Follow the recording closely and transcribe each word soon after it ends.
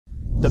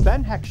The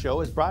Ben Heck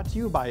Show is brought to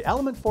you by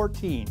Element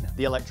 14,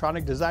 the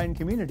electronic design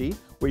community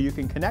where you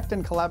can connect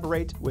and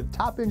collaborate with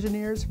top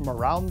engineers from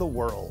around the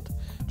world.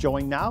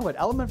 Join now at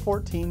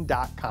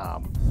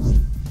element14.com.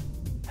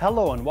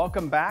 Hello and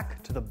welcome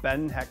back to the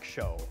Ben Heck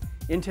Show.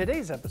 In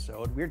today's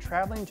episode, we're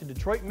traveling to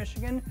Detroit,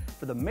 Michigan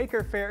for the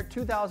Maker Faire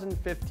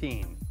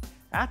 2015.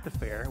 At the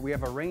fair, we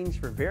have arranged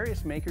for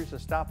various makers to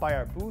stop by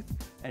our booth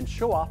and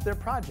show off their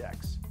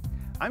projects.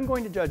 I'm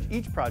going to judge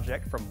each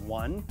project from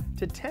 1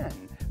 to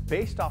 10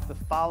 based off the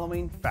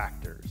following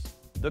factors.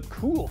 The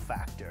cool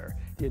factor,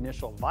 the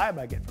initial vibe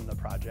I get from the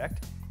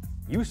project.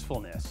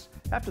 Usefulness,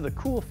 after the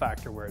cool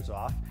factor wears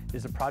off,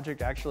 is the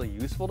project actually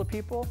useful to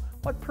people?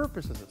 What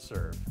purpose does it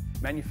serve?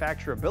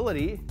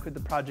 Manufacturability, could the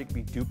project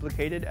be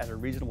duplicated at a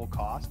reasonable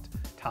cost,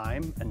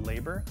 time, and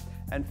labor?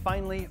 And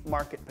finally,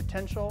 market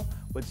potential,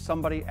 would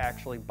somebody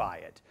actually buy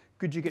it?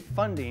 Could you get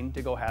funding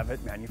to go have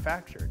it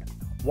manufactured?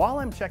 While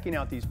I'm checking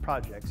out these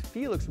projects,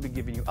 Felix will be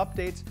giving you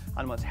updates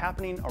on what's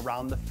happening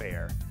around the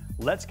fair.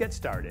 Let's get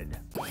started.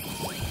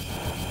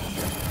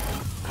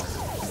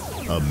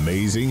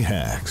 Amazing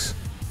hacks.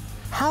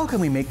 How can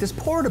we make this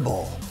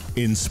portable?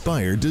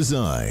 Inspired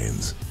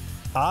designs.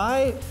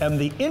 I am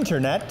the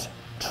internet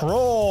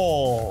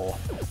troll.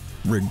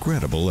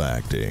 Regrettable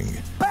acting.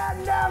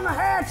 Batten down the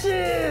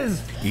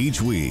hatches!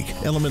 Each week,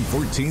 Element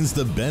 14's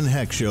The Ben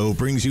Heck Show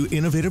brings you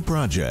innovative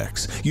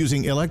projects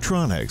using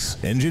electronics,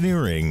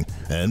 engineering,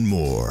 and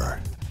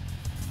more.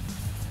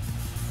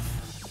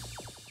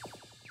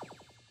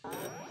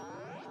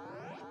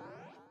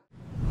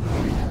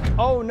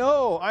 Oh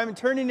no, I'm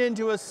turning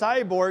into a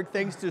cyborg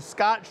thanks to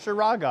Scott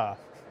Shiraga.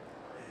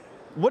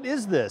 What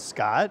is this,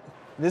 Scott?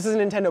 This is a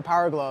Nintendo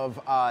Power Glove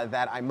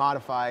that I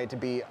modified to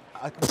be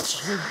a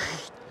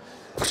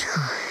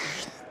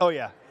Oh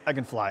yeah, I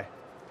can fly.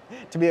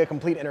 to be a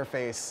complete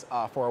interface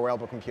for a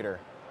wearable computer.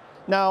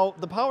 Now,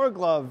 the Power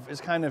Glove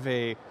is kind of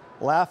a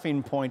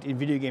laughing point in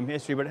video game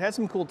history, but it has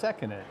some cool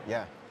tech in it.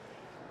 Yeah.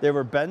 There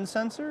were bend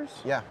sensors.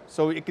 Yeah.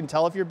 So it can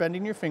tell if you're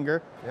bending your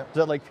finger. Yep. Is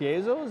that like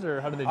piezos,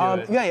 or how do they do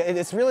it? Yeah,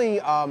 it's really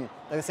like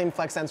the same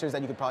flex sensors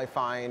that you could probably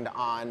find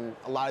on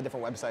a lot of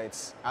different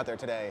websites out there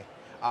today.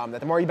 That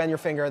the more you bend your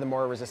finger, the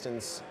more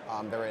resistance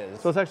there is.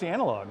 So it's actually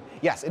analog.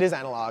 Yes, it is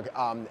analog.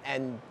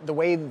 And the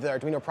way the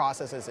Arduino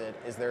processes it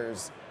is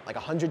there's like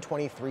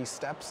 123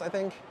 steps, I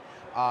think.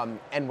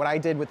 And what I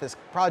did with this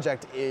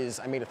project is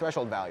I made a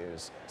threshold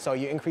values. So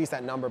you increase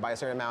that number by a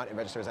certain amount, it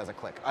registers as a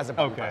click, as a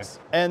button press.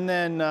 And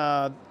then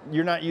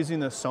you're not using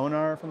the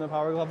sonar from the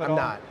Power Glove at all?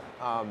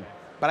 I'm not.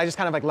 But I just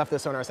kind of like left the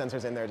sonar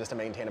sensors in there just to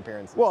maintain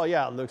appearance. Well,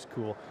 yeah, it looks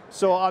cool.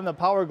 So on the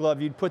Power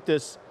Glove, you'd put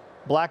this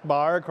black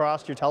bar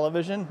across your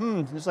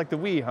television, just like the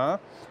Wii, huh?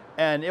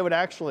 And it would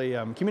actually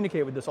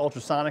communicate with this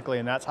ultrasonically,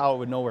 and that's how it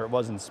would know where it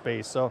was in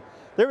space. So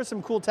there was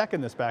some cool tech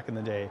in this back in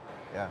the day.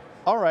 Yeah.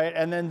 All right,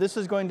 and then this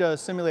is going to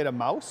simulate a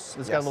mouse.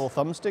 It's got a little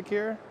thumbstick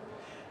here.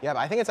 Yeah, but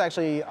I think it's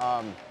actually,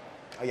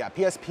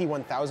 PSP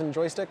 1000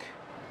 joystick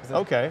is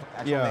the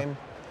actual name.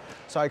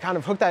 So I kind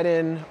of hooked that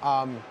in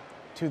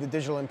to the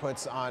digital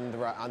inputs on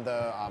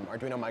the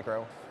Arduino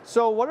Micro.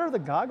 So what are the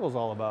goggles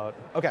all about?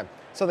 Okay,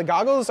 so the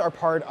goggles are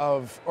part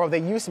of, or they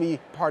used to be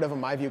part of a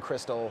MyView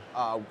Crystal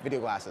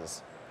video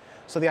glasses.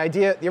 So the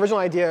original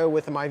idea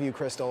with the MyView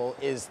Crystal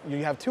is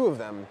you have two of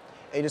them,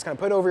 and you just kind of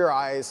put it over your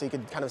eyes so you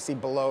could kind of see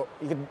below.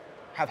 You could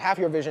have half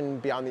your vision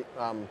beyond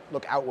the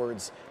look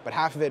outwards, but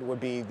half of it would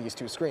be these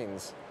two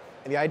screens.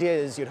 And the idea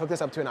is you'd hook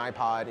this up to an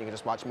iPod and you could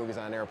just watch movies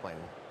on an airplane.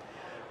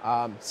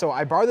 So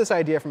I borrowed this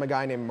idea from a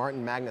guy named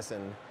Martin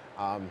Magnuson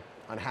on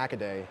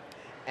Hackaday,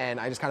 and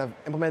I just kind of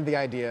implemented the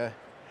idea,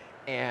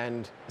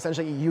 and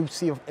essentially you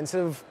see,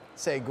 instead of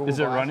say Google Is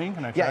it Glass, running?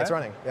 Can I try Yeah, it's it?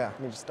 running. Yeah, let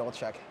me just double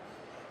check.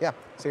 Yeah,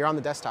 so you're on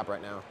the desktop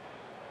right now.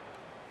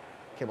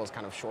 Cable's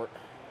kind of short.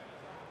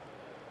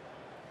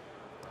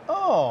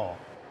 Oh,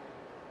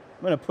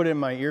 I'm gonna put in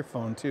my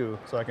earphone too,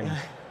 so I can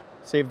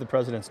save the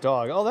president's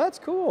dog. Oh, that's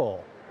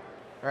cool.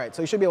 All right,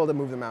 so you should be able to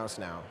move the mouse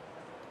now.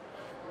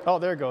 Oh,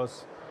 there it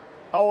goes.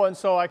 Oh, and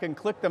so I can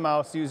click the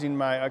mouse using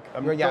my,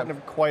 I'm getting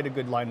quite a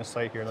good line of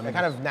sight here. Let me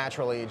kind of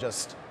naturally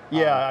just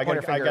I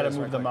gotta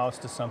move the mouse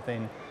to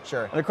something.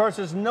 Sure. And of course,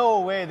 there's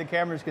no way the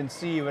cameras can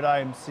see what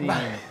I'm seeing.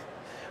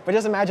 But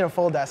just imagine a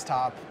full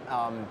desktop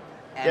and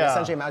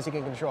essentially a mouse you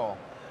can control.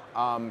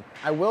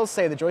 I will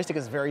say the joystick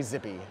is very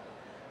zippy.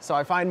 So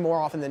I find more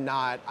often than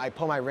not, I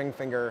pull my ring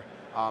finger,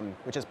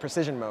 which is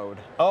precision mode.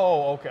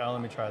 Oh, okay,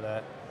 let me try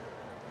that.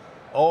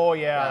 Oh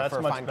yeah,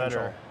 that's much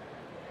better.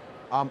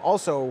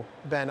 Also,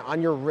 Ben,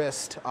 on your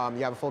wrist,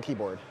 you have a full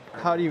keyboard.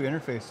 How do you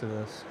interface to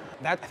this?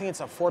 I think it's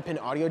a 4-pin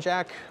audio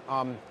jack.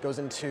 Goes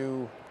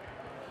into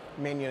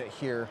main unit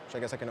here, which I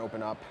guess I can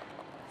open up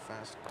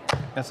fast.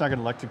 That's not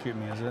gonna electrocute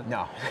me, is it?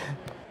 No.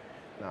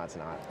 No, it's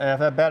not. If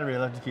that battery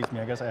electrocutes me,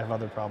 I guess I have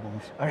other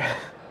problems. Okay.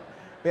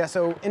 Yeah,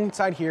 so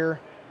inside here,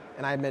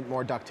 and I admit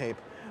more duct tape,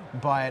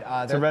 but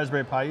it's a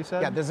Raspberry Pi, you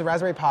said? Yeah, there's a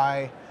Raspberry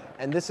Pi,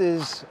 and this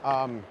is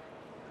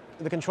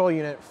the control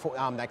unit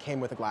that came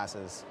with the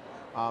glasses.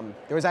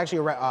 There was actually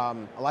a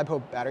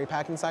LiPo battery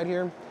pack inside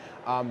here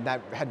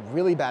that had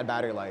really bad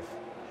battery life.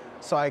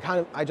 So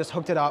I just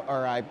hooked it up,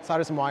 or I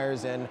soldered some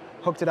wires in,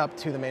 hooked it up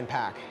to the main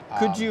pack.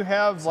 Could you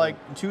have like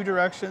 2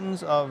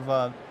 directions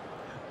of?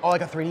 Oh,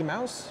 like a 3D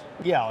mouse?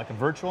 Yeah, like a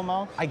virtual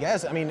mouse. I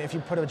guess. I mean, if you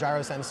put a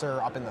gyro sensor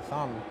up in the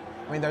thumb,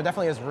 I mean, there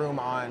definitely is room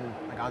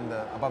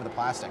above the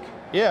plastic.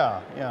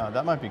 Yeah,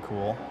 that might be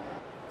cool.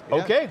 Yeah.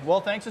 Okay,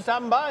 well, thanks for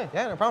stopping by.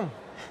 Yeah, no problem.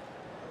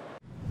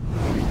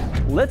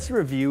 Let's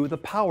review the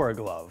Power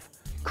Glove.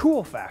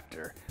 Cool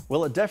factor.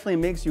 Well, it definitely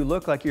makes you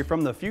look like you're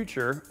from the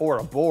future, or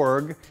a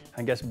Borg.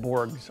 I guess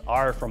Borgs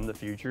are from the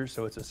future,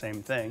 so it's the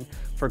same thing.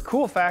 For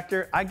cool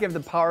factor, I give the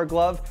Power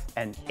Glove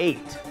an 8.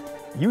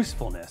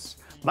 Usefulness.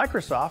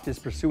 Microsoft is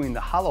pursuing the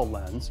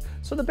HoloLens,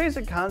 so the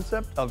basic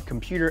concept of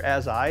computer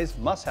as eyes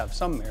must have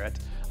some merit.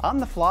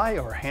 On-the-fly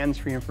or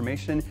hands-free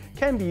information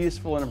can be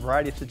useful in a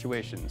variety of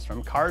situations,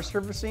 from car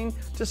servicing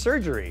to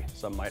surgery.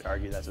 Some might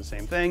argue that's the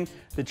same thing.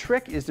 The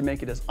trick is to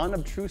make it as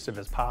unobtrusive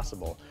as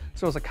possible.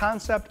 So as a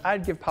concept,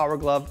 I'd give Power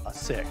Glove a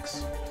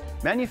 6.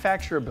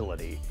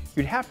 Manufacturability.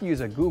 You'd have to use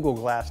a Google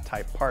Glass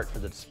type part for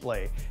the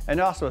display,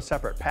 and also a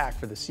separate pack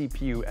for the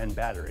CPU and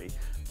battery.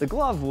 The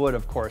glove would,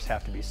 of course,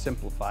 have to be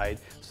simplified,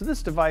 so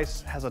this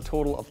device has a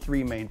total of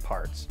 3 main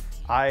parts: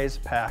 eyes,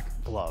 pack,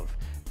 glove.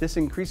 This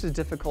increases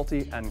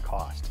difficulty and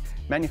cost.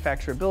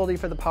 Manufacturability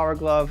for the Power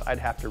Glove, I'd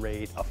have to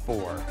rate a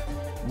 4.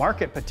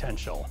 Market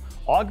potential.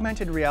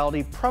 Augmented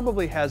reality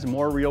probably has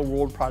more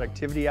real-world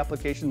productivity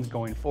applications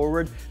going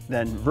forward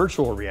than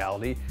virtual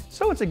reality,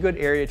 so it's a good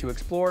area to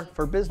explore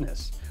for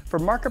business. For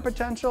market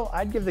potential,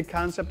 I'd give the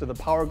concept of the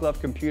Power Glove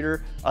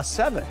computer a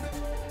 7.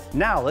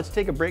 Now, let's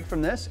take a break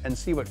from this and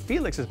see what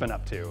Felix has been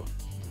up to.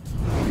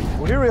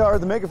 Well, here we are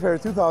at the Maker Faire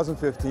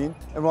 2015,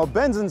 and while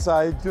Ben's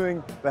inside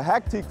doing the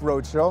Hacktiques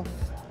Roadshow,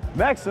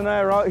 Max and I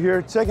are out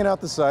here checking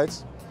out the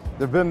sites.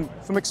 There have been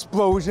some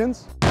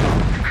explosions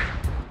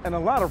and a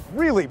lot of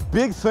really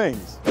big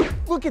things.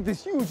 Look at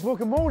this huge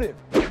locomotive,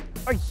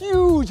 a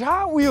huge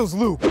Hot Wheels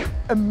loop,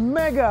 a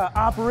mega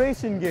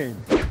operation game,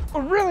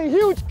 a really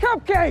huge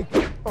cupcake,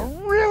 a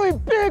really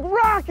big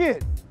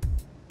rocket.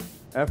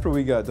 After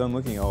we got done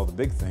looking at all the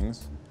big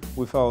things,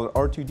 we followed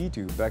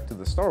R2-D2 back to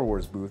the Star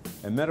Wars booth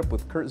and met up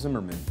with Kurt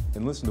Zimmerman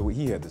and listened to what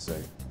he had to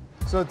say.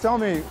 So tell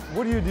me,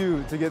 what do you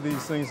do to get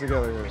these things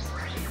together here?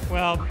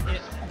 Well,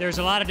 there's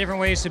a lot of different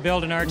ways to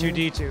build an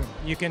R2-D2.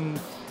 You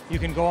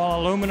can go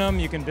all aluminum,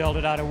 you can build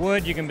it out of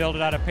wood, you can build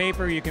it out of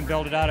paper, you can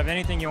build it out of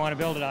anything you want to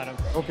build it out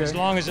of. Okay. As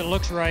long as it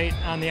looks right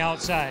on the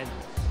outside.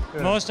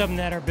 Good. Most of them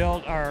that are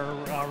built are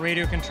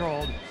radio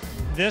controlled.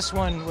 This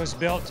one was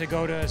built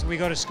to we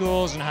go to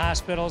schools and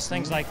hospitals,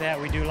 things like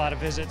that. We do a lot of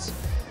visits.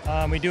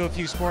 We do a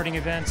few sporting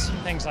events,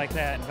 things like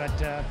that.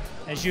 But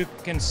as you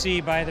can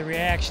see by the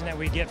reaction that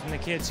we get from the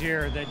kids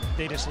here, that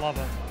they just love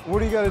it. What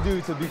do you got to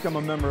do to become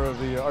a member of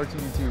the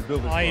R2-D2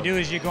 Builders Club? All you do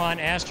is you go on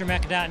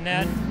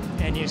astromech.net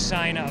and you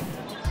sign up,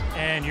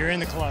 and you're in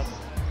the club.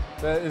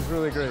 That is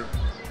really great.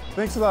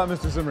 Thanks a lot,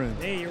 Mr. Zimmerman.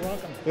 Hey, you're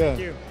welcome. Yeah. Thank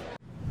you.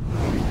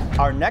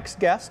 Our next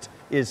guest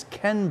is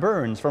Ken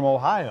Burns from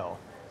Ohio.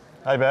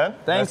 Hi, Ben.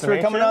 Thanks Nice to for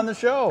meet coming you. on the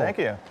show. Thank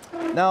you.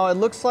 Now, it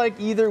looks like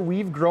either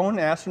we've grown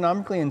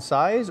astronomically in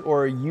size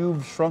or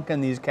you've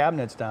shrunken these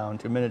cabinets down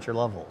to miniature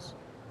levels.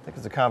 I think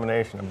it's a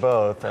combination of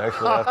both,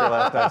 actually, after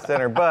last night's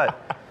dinner.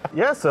 But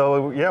yeah,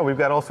 so yeah, we've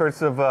got all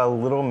sorts of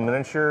little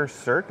miniature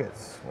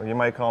circuits, or you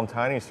might call them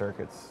tiny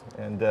circuits.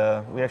 And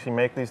we actually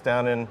make these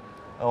down in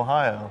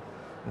Ohio.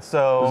 And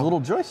so There's a little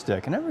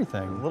joystick and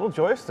everything. little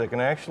joystick.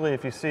 And actually,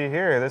 if you see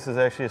here, this is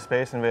actually a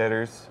Space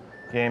Invaders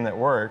game that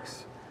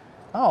works.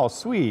 Oh,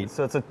 sweet.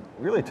 So it's a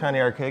really tiny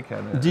arcade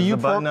cabinet. Do Is you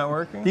the button not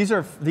working? These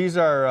are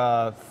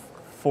 4D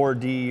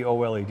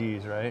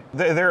OLEDs, right?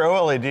 They're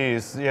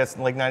OLEDs. Yeah, it's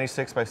like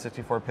 96 by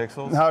 64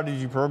 pixels. How did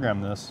you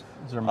program this?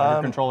 Is there a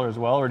microcontroller as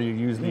well, or do you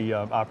use the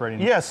operating?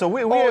 Yeah, so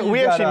we you've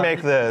actually got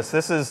make this.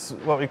 This is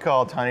what we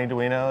call a tiny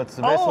Arduino. It's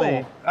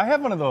basically... I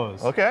have one of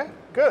those. Okay,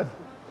 good.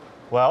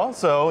 Well,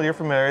 so you're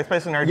familiar. It's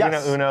basically an Arduino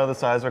Yes. Uno the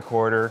size of a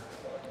quarter,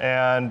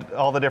 and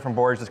all the different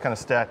boards just kind of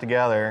stacked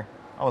together,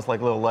 almost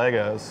like little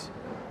Legos.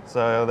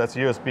 So that's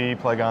USB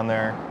plug on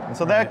there. And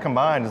so that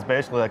combined is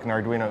basically like an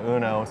Arduino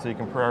Uno, so you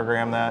can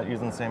program that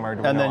using the same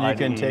Arduino And then you IDE.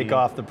 can take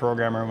off the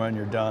programmer when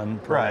you're done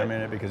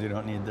programming it because you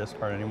don't need this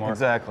part anymore.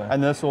 Exactly.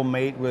 And this will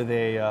mate with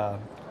a...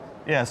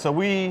 Yeah, so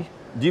we...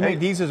 do you make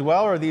these as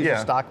well, or are these Yeah.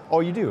 stock? Oh,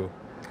 you do?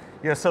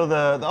 Yeah, so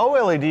the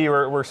OLED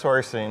we're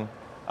sourcing,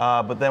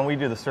 but then we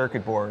do the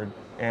circuit board.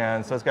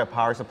 And so it's got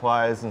power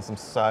supplies and some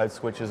side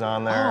switches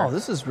on there. Oh,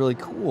 this is really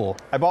cool.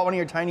 I bought one of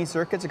your tiny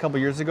circuits a couple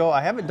years ago.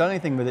 I haven't done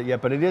anything with it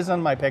yet, but it is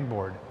on my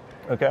pegboard.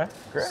 Okay,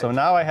 great. So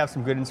now I have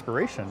some good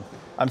inspiration.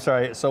 I'm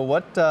sorry, so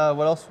what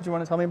else would you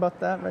want to tell me about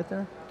that right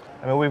there?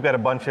 I mean, we've got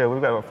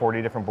about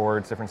 40 different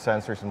boards, different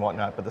sensors and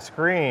whatnot, but the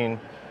screen,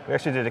 we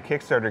actually did a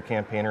Kickstarter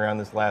campaign around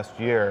this last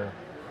year.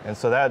 And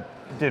so that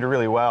did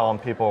really well, and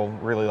people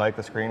really like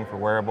the screen for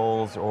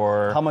wearables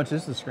or... How much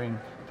is the screen?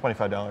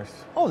 $25.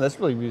 Oh, that's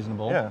really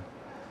reasonable. Yeah.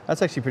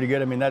 That's actually pretty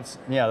good. I mean, that's,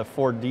 yeah, the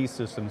 4D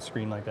system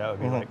screen like that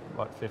would be like,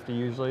 what, 50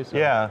 usually? So.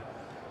 Yeah.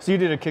 So you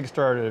did a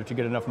Kickstarter to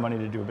get enough money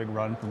to do a big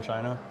run from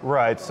China?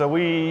 Right, so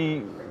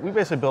we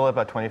basically built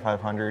about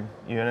 2,500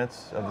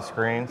 units of the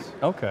screens.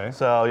 Okay.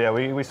 So yeah,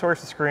 we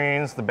source the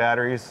screens, the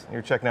batteries you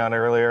were checking out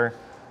earlier,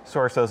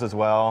 source those as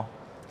well.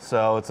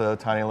 So it's a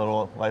tiny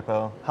little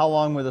LiPo. How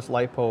long will this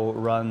LiPo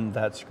run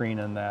that screen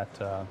and that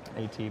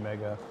AT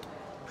Mega?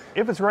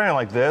 If it's running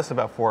like this,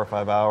 about 4 or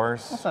 5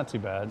 hours. That's not too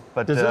bad.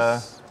 But does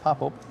this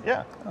pop open?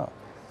 Yeah. Oh.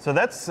 So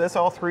that's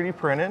all 3D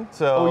printed.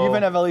 So oh, you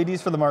even have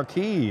LEDs for the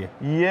marquee.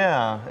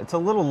 Yeah, it's a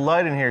little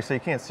light in here, so you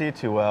can't see it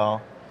too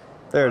well.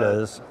 There it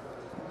is.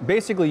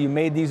 Basically, you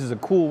made these as a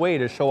cool way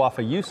to show off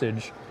a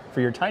usage for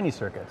your tiny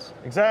circuits.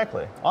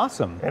 Exactly.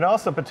 Awesome. And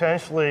also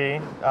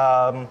potentially,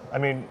 I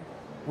mean,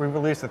 we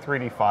released the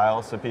 3D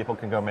files so people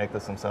can go make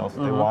this themselves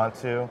if they want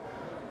to.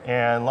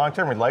 And long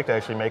term, we'd like to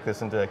actually make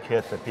this into a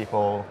kit that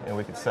people,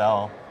 we could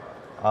sell.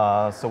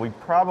 So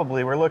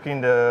we're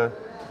looking to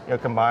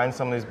combine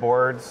some of these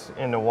boards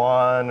into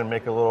one and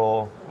make it a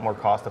little more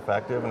cost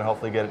effective and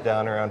hopefully get it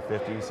down around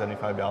 $50,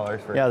 $75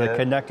 for a kit. kit.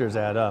 The connectors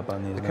add up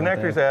on these. The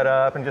connectors add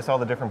up and just all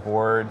the different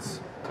boards.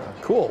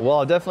 Cool. Well,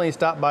 I'll definitely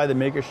stop by the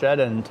Maker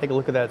Shed and take a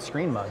look at that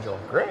screen module.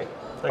 Great.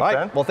 Thanks, all right.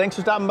 Ben. Well, thanks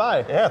for stopping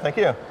by. Yeah, thank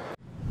you.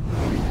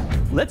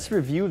 Let's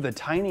review the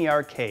Tiny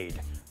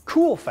Arcade.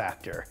 Cool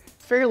factor.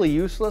 Fairly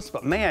useless,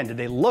 but man, did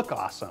they look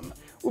awesome.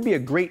 Would be a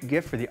great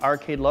gift for the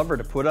arcade lover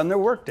to put on their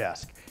work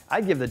desk.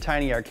 I'd give the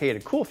Tiny Arcade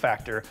a cool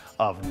factor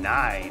of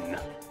 9.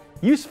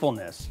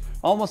 Usefulness.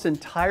 Almost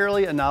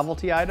entirely a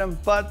novelty item,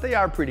 but they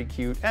are pretty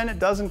cute, and it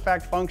does in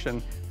fact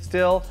function.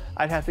 Still,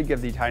 I'd have to give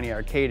the Tiny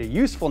Arcade a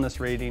usefulness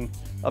rating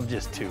of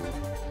just 2.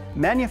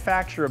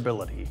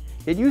 Manufacturability.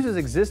 It uses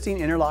existing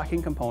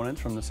interlocking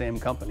components from the same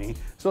company,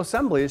 so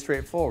assembly is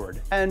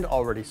straightforward and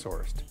already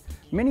sourced.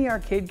 Mini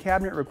Arcade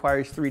Cabinet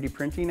requires 3D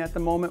printing at the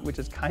moment, which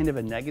is kind of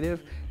a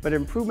negative, but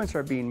improvements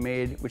are being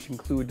made, which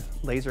include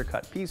laser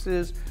cut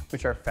pieces,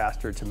 which are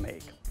faster to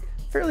make.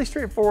 Fairly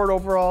straightforward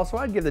overall, so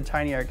I'd give the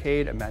Tiny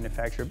Arcade a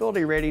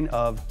manufacturability rating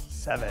of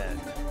 7.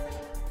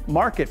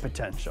 Market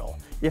potential.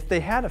 If they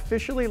had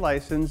officially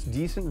licensed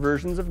decent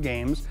versions of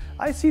games,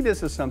 I see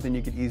this as something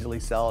you could easily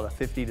sell at a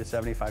 $50 to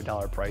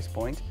 $75 price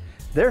point.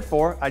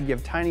 Therefore, I'd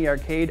give Tiny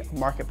Arcade a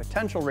market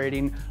potential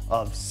rating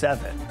of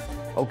 7.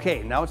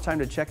 Okay, now it's time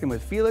to check in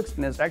with Felix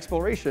and his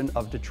exploration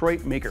of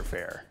Detroit Maker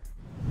Faire.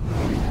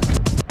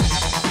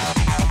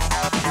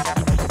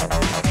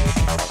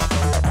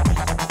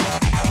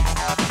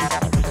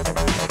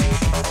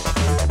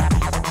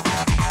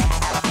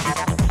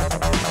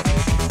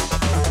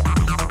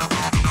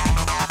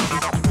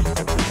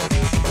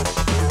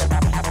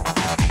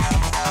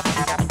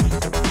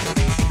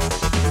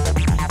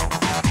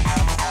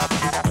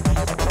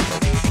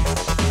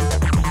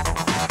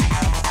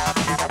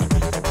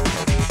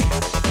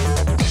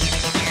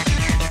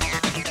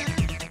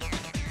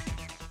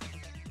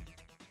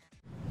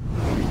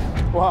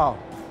 Wow,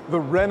 the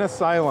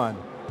Renaissance.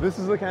 This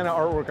is the kind of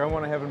artwork I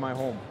want to have in my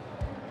home.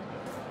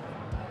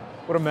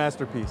 What a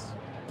masterpiece.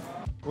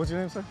 What's your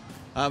name, sir?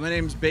 My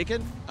name's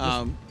Bacon.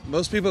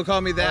 Most people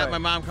call me that. Right. My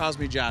mom calls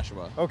me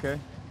Joshua. Okay,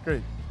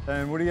 great.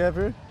 And what do you have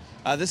here?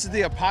 This is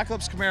the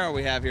Apocalypse Camaro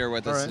we have here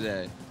with us right.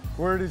 today.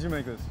 Where did you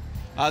make this?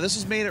 This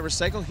was made at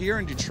Recycle here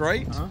in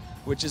Detroit,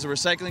 which is a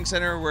recycling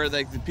center where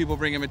the people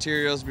bring in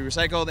materials to be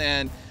recycled,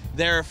 and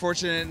they're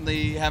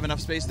fortunately have enough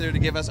space there to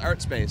give us art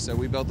space. So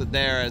we built it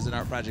there as an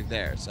art project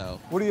there.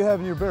 So What do you have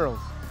in your barrels?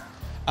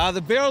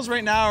 the barrels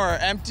right now are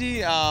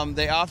empty.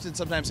 They often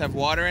sometimes have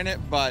water in it,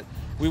 but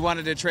we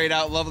wanted to trade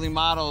out lovely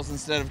models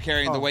instead of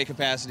carrying the weight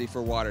capacity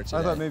for water today.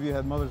 I thought maybe you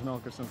had mother's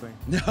milk or something.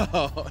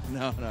 No.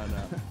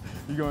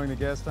 You going to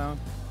Gastown?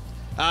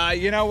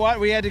 You know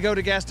what? We had to go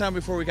to Gastown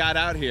before we got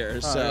out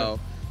here. So,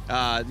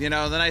 you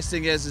know, the nice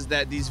thing is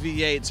that these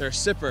V8s are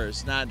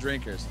sippers, not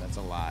drinkers. That's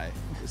a lie.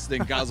 This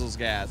thing guzzles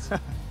gas.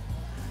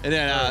 And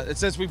then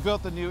since we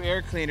built the new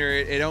air cleaner,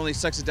 it only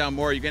sucks it down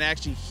more. You can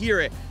actually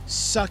hear it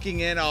sucking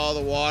in all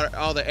the water,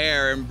 all the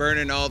air, and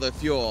burning all the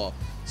fuel.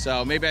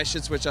 So maybe I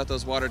should switch out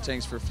those water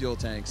tanks for fuel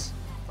tanks.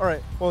 All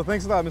right. Well,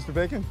 thanks a lot, Mr.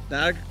 Bacon.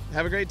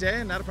 Have a great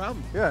day, and not a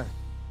problem. Yeah.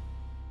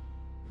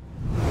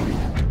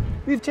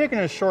 We've taken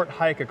a short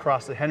hike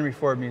across the Henry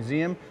Ford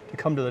Museum to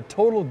come to the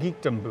Total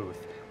Geekdom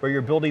booth, where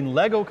you're building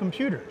Lego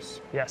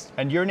computers. Yes.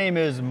 And your name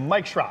is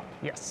Mike Schropp.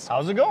 Yes.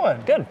 How's it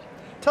going? Good.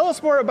 Tell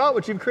us more about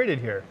what you've created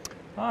here.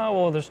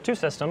 Well, there's 2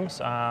 systems.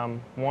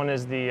 One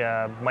is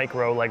the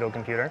micro Lego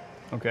computer.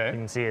 Okay. You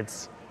can see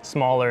it's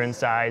smaller in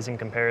size in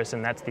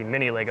comparison. That's the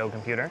mini Lego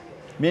computer.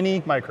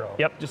 Mini, micro.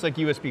 Yep. Just like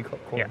USB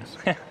cords.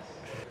 Yeah.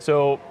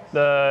 So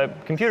the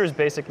computer is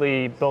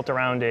basically built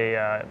around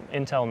a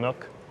Intel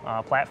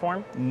NUC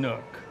platform.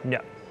 NUC.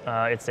 Yeah.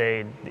 It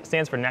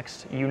stands for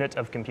Next Unit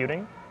of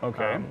Computing.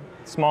 Okay.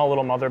 Small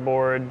little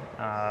motherboard,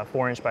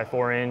 4-inch by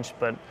 4-inch,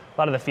 but a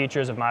lot of the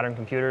features of modern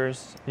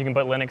computers. You can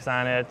put Linux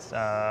on it.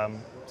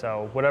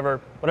 So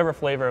whatever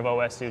flavor of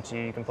OS suits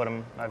you, you can put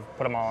them. I've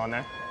put them all on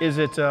there. Is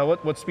it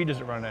what speed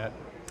does it run at?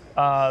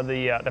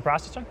 The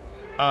processor?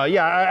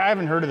 Yeah, I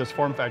haven't heard of this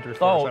form factor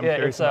before, so I'm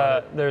curious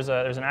about it. There's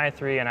an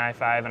i3, an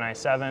i5, and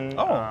i7.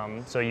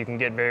 Oh. So you can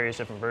get various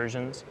different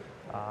versions.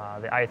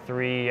 The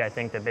i3, I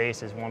think the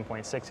base is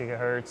 1.6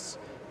 gigahertz.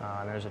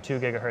 There's a 2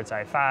 gigahertz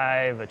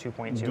i5, a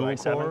 2.2 Dual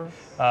i7.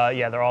 core?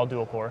 Yeah, they're all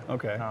dual core.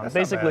 Okay, that's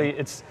basically, not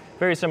bad. it's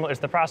very similar. It's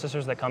the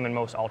processors that come in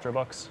most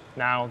Ultrabooks.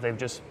 Now they've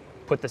just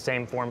put the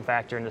same form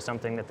factor into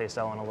something that they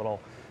sell in a little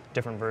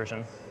different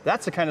version.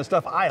 That's the kind of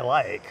stuff I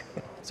like.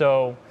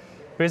 So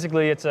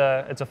basically, it's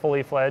a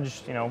fully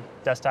fledged,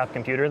 desktop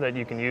computer that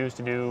you can use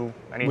to do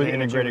anything. With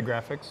integrated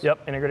graphics?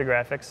 Yep, integrated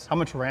graphics. How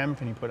much RAM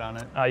can you put on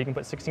it? You can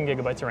put 16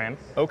 gigabytes of RAM.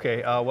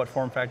 Okay, what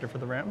form factor for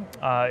the RAM?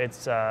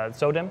 It's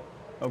SODIMM.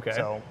 Okay.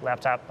 So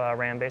laptop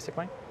RAM,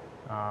 basically.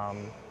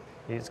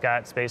 It's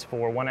got space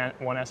for one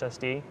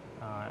SSD.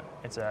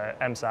 It's a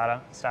mSATA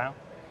style.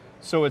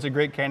 So it's a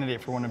great candidate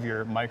for one of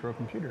your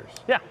microcomputers.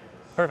 Yeah,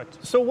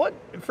 perfect. So what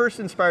first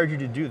inspired you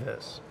to do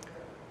this?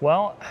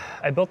 Well,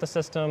 I built a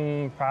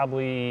system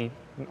probably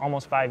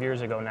almost 5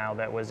 years ago now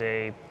that was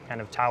a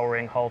kind of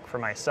towering hulk for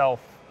myself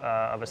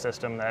of a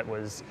system that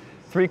was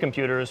 3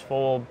 computers,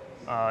 full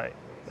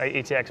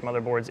ATX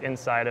motherboards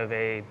inside of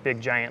a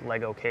big giant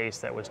Lego case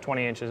that was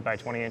 20 inches by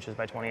 20 inches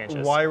by 20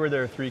 inches. Why were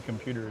there 3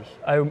 computers?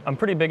 I'm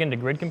pretty big into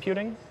grid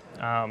computing.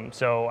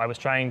 So I was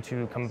trying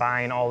to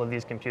combine all of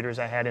these computers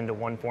I had into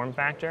one form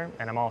factor,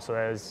 and I'm also,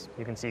 as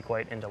you can see,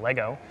 quite into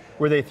Lego.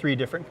 Were they 3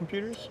 different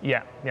computers?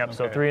 Yeah, yep. Okay.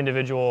 So 3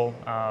 individual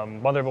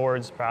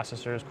motherboards,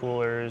 processors,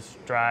 coolers,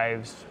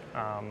 drives,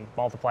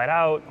 multiplied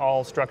out,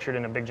 all structured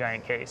in a big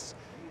giant case.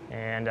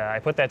 And I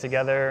put that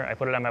together. I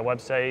put it on my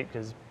website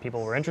because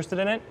people were interested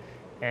in it.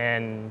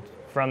 And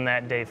from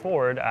that day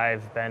forward,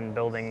 I've been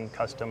building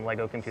custom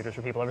Lego computers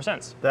for people ever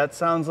since. That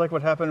sounds like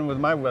what happened with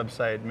my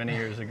website many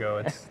years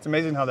ago. It's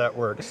amazing how that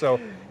works. So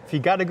if you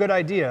got a good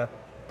idea,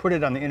 put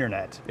it on the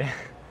internet.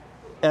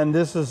 And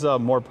this is a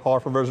more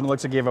powerful version. It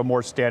looks like you have a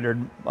more standard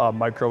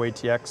micro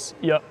ATX.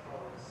 Yep.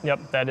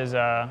 That is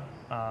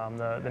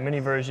the mini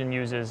version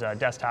uses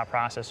desktop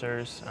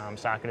processors,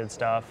 socketed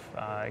stuff.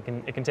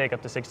 It can take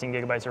up to 16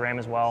 gigabytes of RAM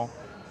as well.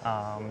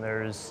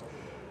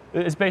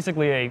 It's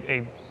basically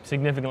a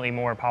significantly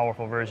more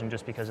powerful version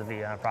just because of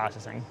the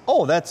processing.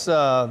 Oh, that's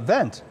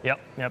vent.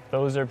 Yep.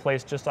 Those are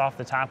placed just off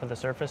the top of the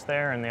surface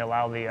there, and they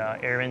allow the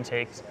air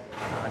intakes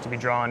to be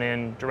drawn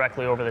in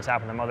directly over the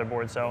top of the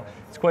motherboard. So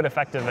it's quite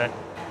effective at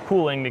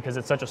cooling because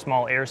it's such a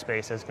small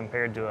airspace as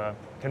compared to a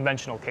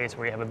conventional case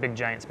where you have a big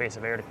giant space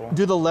of air to cool.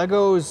 Do the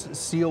Legos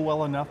seal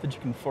well enough that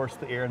you can force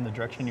the air in the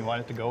direction you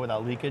want it to go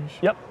without leakage?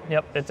 Yep.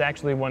 It's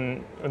actually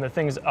when the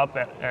thing's up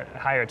at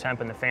higher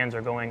temp and the fans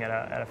are going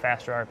at a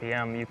faster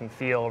RPM, you can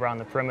feel around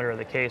the perimeter of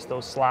the case,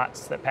 those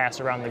slots that pass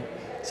around the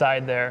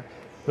side there,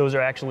 those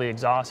are actually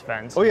exhaust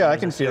vents. Oh yeah, I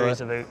can feel it.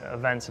 There's a series of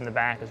vents in the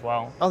back as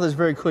well. Oh, that's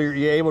very cool.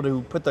 You're able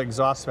to put the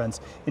exhaust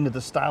vents into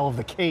the style of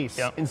the case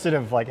instead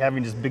of like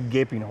having just big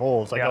gaping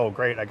holes. Like, oh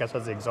great, I guess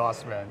that's the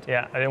exhaust vent.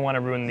 Yeah, I didn't want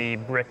to ruin the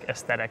brick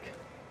aesthetic.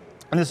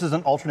 And this is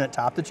an alternate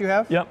top that you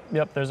have?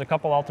 Yep. There's a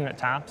couple alternate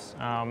tops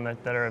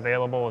that are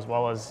available, as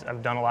well as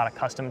I've done a lot of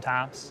custom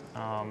tops.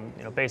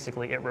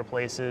 Basically it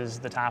replaces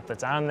the top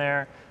that's on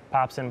there,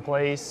 pops in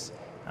place.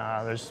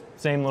 There's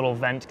same little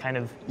vent kind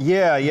of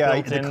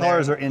the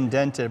colors are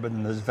indented, but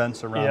then there's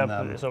vents around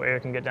them. So air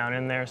can get down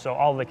in there. So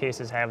all of the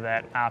cases have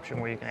that option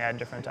where you can add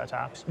different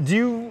tops. Do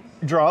you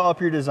draw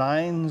up your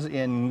designs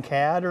in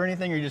CAD or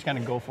anything, or you just kind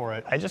of go for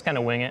it? I just kind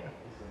of wing it.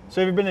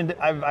 So have you been into,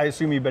 I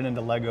assume you've been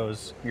into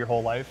Legos your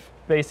whole life?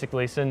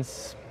 Basically,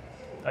 since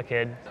a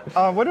kid.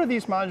 What are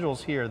these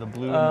modules here, the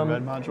blue and the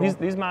red module?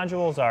 These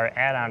modules are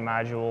add-on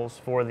modules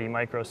for the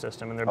micro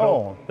system, and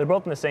they're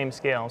both in the same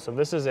scale. So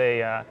this is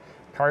a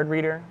card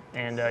reader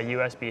and a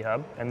USB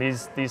hub, and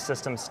these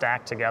systems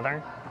stack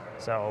together.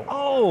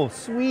 So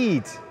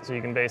sweet. So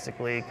you can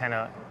basically kind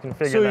of configure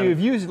them. So you've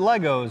used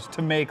Legos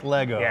to make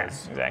Legos.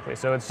 Yes, exactly.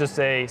 So it's just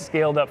a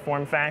scaled up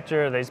form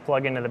factor. They just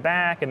plug into the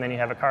back, and then you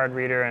have a card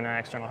reader and an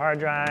external hard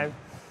drive.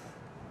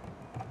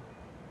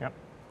 Yep.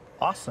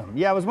 Awesome.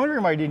 Yeah, I was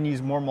wondering why you didn't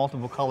use more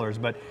multiple colors,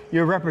 but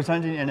you're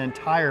representing an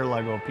entire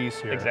Lego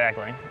piece here.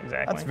 Exactly.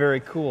 That's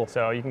very cool.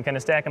 So you can kind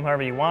of stack them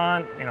however you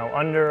want,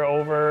 under,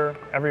 over.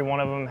 Every one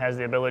of them has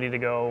the ability to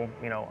go,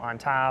 on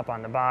top,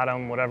 on the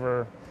bottom,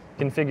 whatever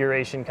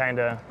configuration kind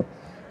of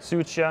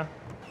suits you.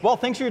 Well,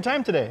 thanks for your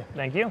time today.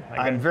 Thank you.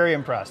 I'm very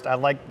impressed.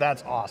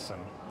 That's awesome.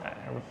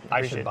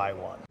 I should buy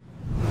one.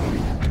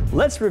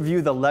 Let's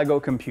review the Lego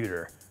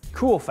computer.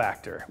 Cool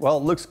factor. Well,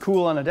 it looks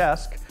cool on a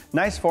desk.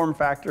 Nice form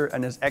factor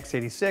and is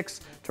x86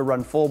 to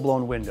run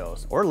full-blown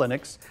Windows or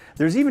Linux.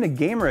 There's even a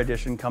gamer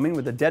edition coming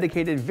with a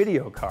dedicated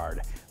video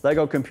card.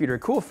 Lego computer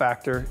cool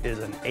factor is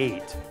an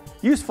 8.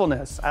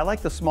 Usefulness. I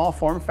like the small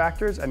form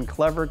factors and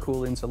clever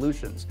cooling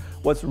solutions.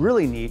 What's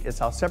really neat is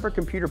how separate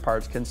computer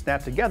parts can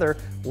snap together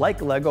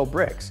like Lego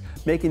bricks,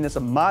 making this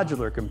a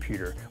modular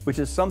computer, which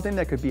is something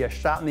that could be a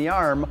shot in the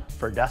arm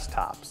for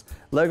desktops.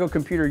 Lego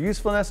computer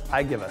usefulness,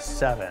 I give a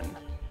 7.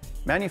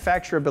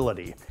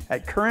 Manufacturability.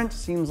 At current,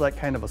 seems like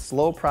kind of a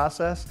slow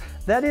process.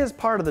 That is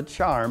part of the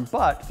charm,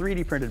 but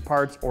 3D printed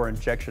parts or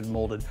injection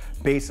molded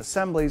base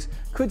assemblies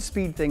could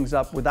speed things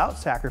up without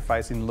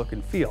sacrificing look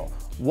and feel,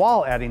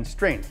 while adding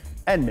strength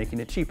and making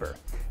it cheaper.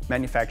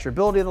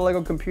 Manufacturability of the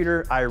Lego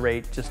computer, I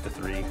rate just a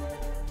 3.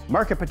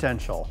 Market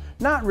potential,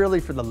 not really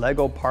for the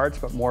Lego parts,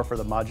 but more for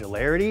the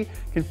modularity.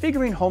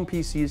 Configuring home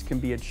PCs can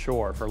be a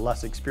chore for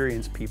less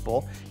experienced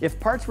people. If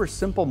parts were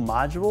simple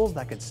modules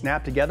that could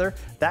snap together,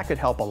 that could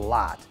help a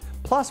lot.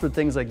 Plus, with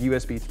things like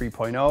USB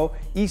 3.0,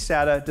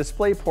 eSATA,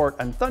 DisplayPort,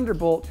 and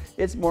Thunderbolt,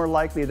 it's more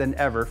likely than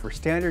ever for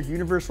standard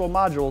universal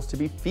modules to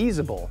be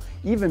feasible,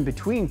 even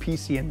between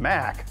PC and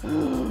Mac.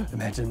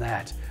 Imagine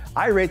that.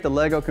 I rate the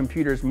Lego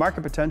computer's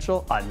market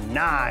potential a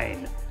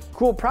 9.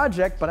 Cool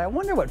project, but I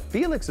wonder what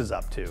Felix is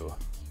up to.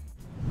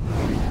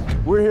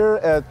 We're here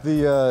at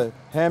the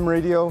ham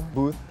radio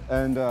booth,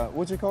 and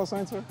what's your call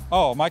sign, sir?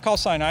 Oh, my call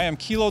sign, I am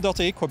Kilo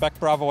Delta 8 Quebec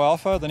Bravo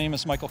Alpha. The name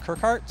is Michael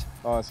Kirkhart.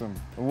 Awesome.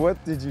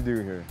 What did you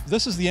do here?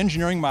 This is the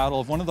engineering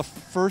model of one of the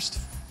first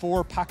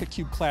 4 Pocket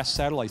Cube class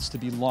satellites to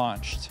be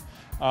launched.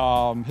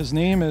 His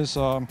name is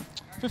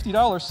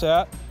 $50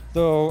 sat,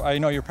 though I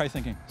know you're probably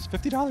thinking, it's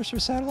 $50 for a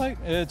satellite?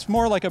 It's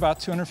more like about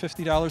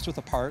 $250 worth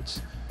of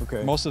parts.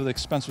 Okay. Most of the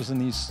expense was in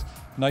these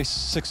nice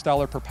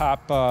 $6 per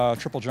pop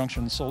triple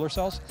junction solar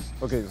cells.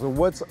 Okay, so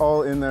what's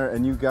all in there,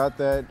 and you got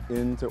that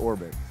into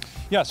orbit?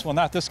 Yes, well,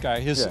 not this guy.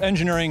 His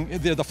engineering,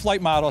 the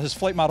flight model, his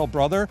flight model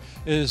brother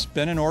has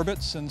been in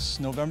orbit since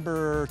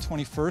November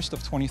 21st of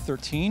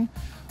 2013.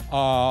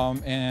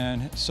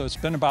 And so it's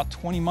been about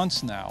 20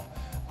 months now.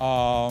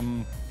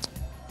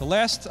 The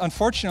last,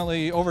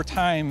 unfortunately, over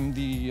time,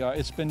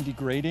 it's been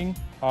degrading.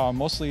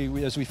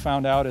 Mostly, as we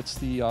found out, it's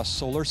the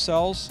solar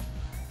cells.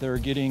 They're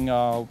getting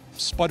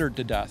sputtered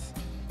to death.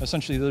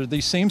 Essentially, they're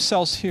these same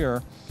cells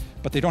here,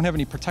 but they don't have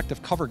any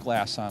protective cover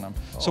glass on them.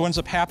 So what ends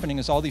up happening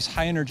is all these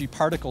high energy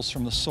particles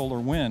from the solar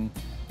wind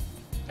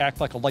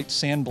act like a light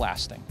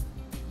sandblasting.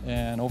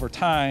 And over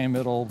time,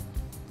 it'll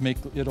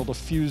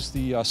diffuse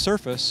the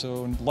surface,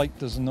 so light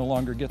no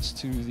longer gets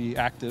to the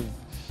active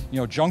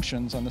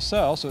junctions on the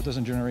cell, so it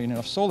doesn't generate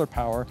enough solar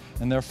power,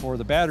 and therefore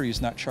the battery is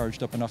not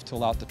charged up enough to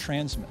allow it to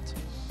transmit.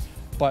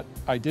 But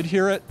I did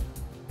hear it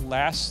the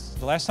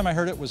last time I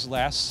heard it was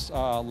last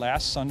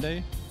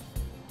Sunday.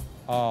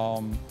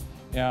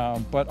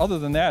 But other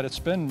than that, it's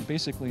been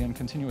basically in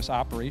continuous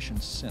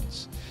operation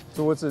since.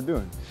 So what's it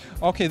doing?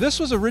 Okay, this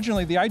was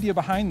originally, the idea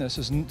behind this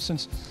is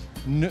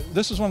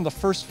this was one of the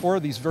first 4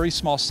 of these very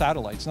small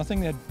satellites.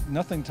 Nothing to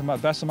the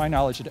best of my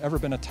knowledge had ever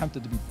been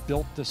attempted to be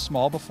built this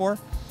small before.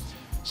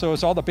 So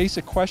it's all the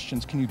basic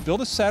questions. Can you build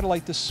a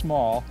satellite this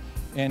small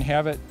and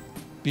have it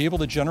be able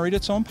to generate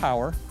its own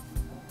power,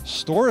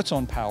 store its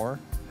own power,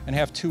 and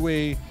have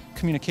two-way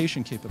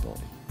communication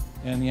capability?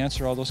 And the answer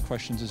to all those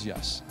questions is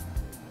yes.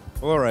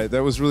 All right,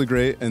 that was really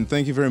great, and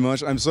thank you very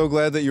much. I'm so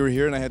glad that you were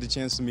here and I had the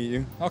chance to meet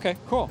you. Okay,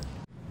 cool.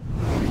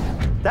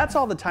 That's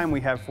all the time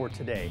we have for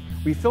today.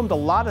 We filmed a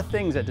lot of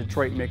things at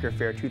Detroit Maker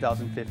Faire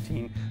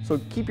 2015, so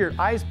keep your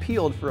eyes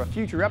peeled for a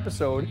future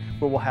episode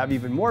where we'll have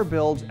even more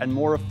builds and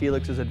more of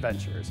Felix's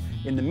adventures.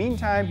 In the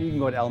meantime, you can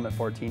go to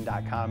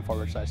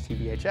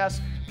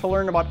element14.com/TVHS to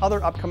learn about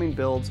other upcoming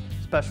builds,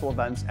 special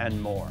events,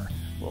 and more.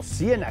 We'll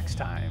see you next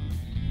time.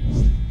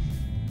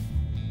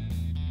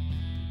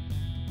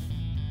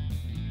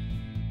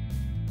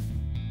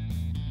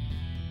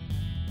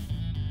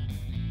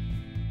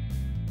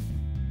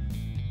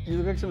 You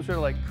look like some sort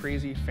of like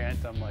crazy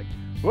phantom, like,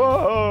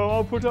 whoa,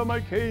 I'll put on my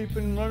cape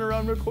and run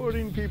around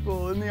recording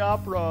people in the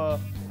opera.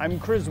 I'm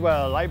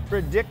Criswell. I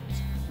predict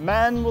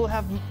man will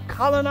have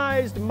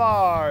colonized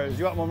Mars.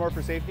 You want one more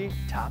for safety?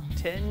 Top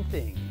 10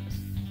 things.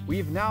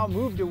 We've now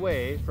moved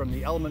away from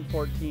the Element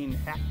 14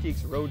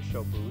 Hacktiques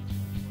Roadshow booth,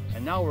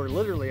 and now we're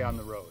literally on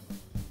the road.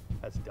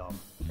 That's dumb.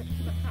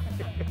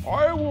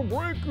 I will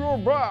break your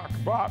back,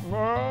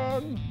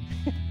 Batman.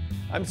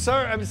 I'm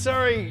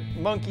sorry,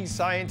 monkey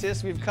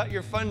scientist. We've cut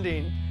your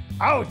funding.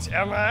 Out,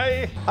 am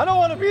I? I don't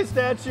want to be a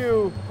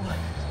statue.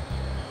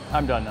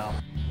 I'm done now.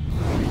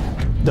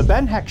 The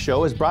Ben Heck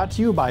Show is brought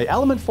to you by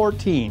Element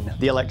 14,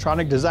 the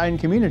electronic design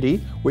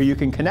community where you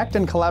can connect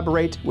and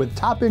collaborate with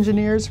top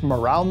engineers from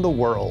around the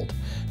world.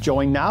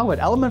 Join now at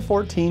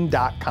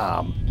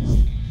element14.com.